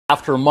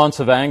After months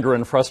of anger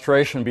and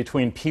frustration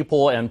between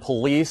people and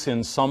police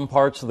in some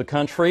parts of the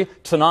country,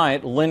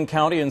 tonight, Linn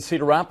County and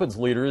Cedar Rapids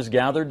leaders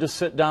gathered to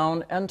sit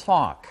down and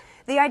talk.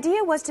 The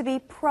idea was to be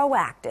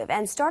proactive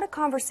and start a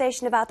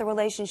conversation about the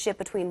relationship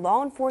between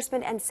law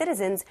enforcement and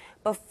citizens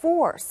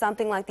before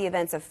something like the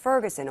events of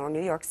Ferguson or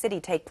New York City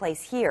take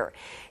place here.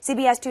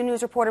 CBS 2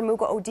 News reporter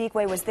Mugo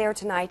Odigwe was there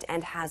tonight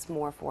and has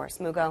more for us.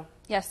 Mugo.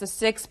 Yes, the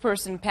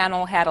six-person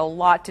panel had a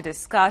lot to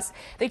discuss.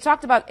 They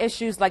talked about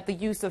issues like the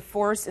use of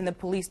force in the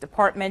police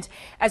department,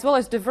 as well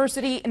as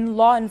diversity in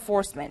law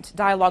enforcement.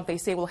 Dialogue, they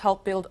say, will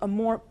help build a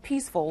more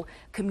peaceful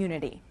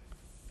community.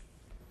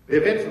 The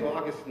events of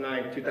August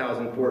 9,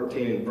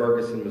 2014 in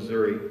Ferguson,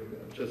 Missouri,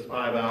 just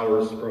 5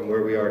 hours from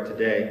where we are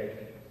today,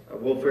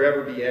 will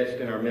forever be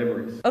etched in our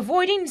memories.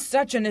 Avoiding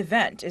such an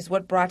event is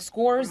what brought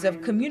scores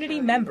of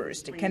community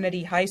members to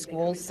Kennedy High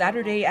School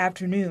Saturday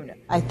afternoon.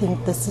 I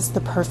think this is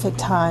the perfect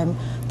time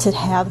to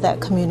have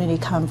that community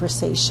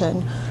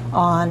conversation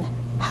on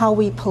how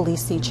we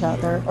police each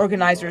other.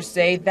 Organizers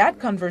say that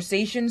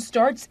conversation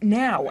starts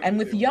now and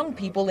with young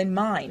people in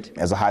mind.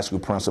 As a high school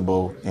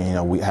principal,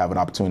 we have an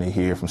opportunity to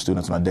hear from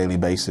students on a daily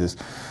basis.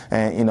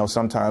 And,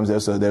 sometimes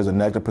there's a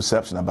negative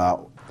perception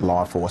about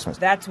law enforcement.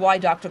 That's why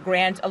Dr.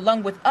 Grant,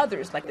 along with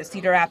others like the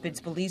Cedar Rapids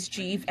police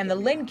chief and the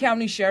Linn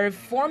County sheriff,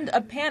 formed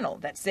a panel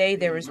that say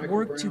there is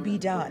work to be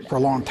done. For a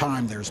long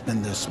time, there's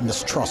been this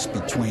mistrust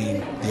between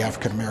the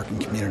African American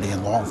community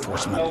and law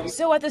enforcement.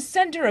 So at the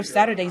center of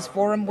Saturday's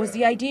forum was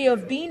the idea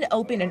of being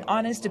open and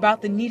honest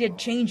about the needed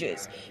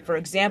changes. For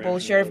example,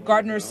 Sheriff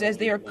Gardner says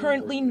there are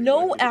currently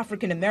no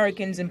African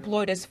Americans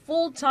employed as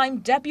full-time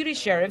deputy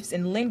sheriffs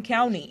in Linn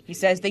County. He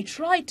says they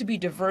tried to be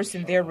diverse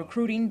in their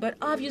recruiting, but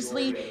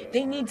obviously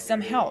they need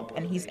some help,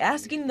 and he's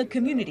asking the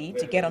community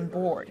to get on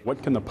board.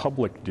 What can the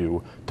public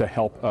do to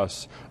help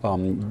us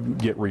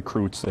get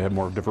recruits that have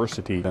more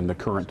diversity than the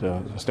current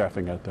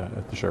staffing at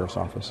the sheriff's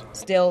office?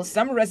 Still,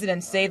 some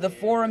residents say the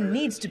forum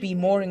needs to be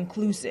more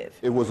inclusive.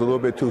 It was a little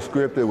bit too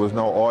scripted. There was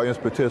no audience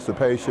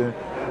participation,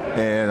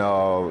 and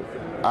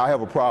I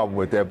have a problem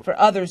with that. For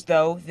others,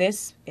 though,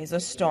 this is a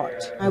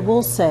start. I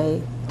will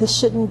say this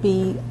shouldn't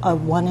be a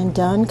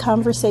one-and-done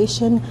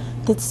conversation.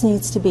 This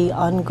needs to be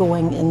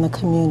ongoing in the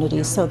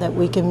community so that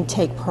we can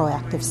take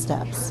proactive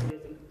steps.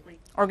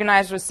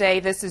 Organizers say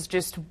this is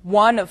just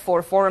one of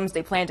 4 forums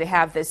they plan to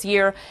have this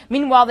year.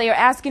 Meanwhile, they are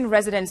asking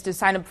residents to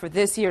sign up for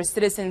this year's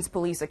Citizens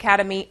Police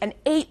Academy, an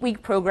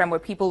 8-week program where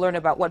people learn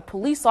about what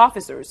police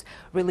officers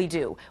really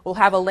do. We'll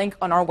have a link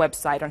on our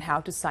website on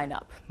how to sign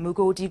up.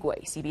 Mugo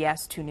Odigwe,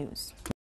 CBS 2 News.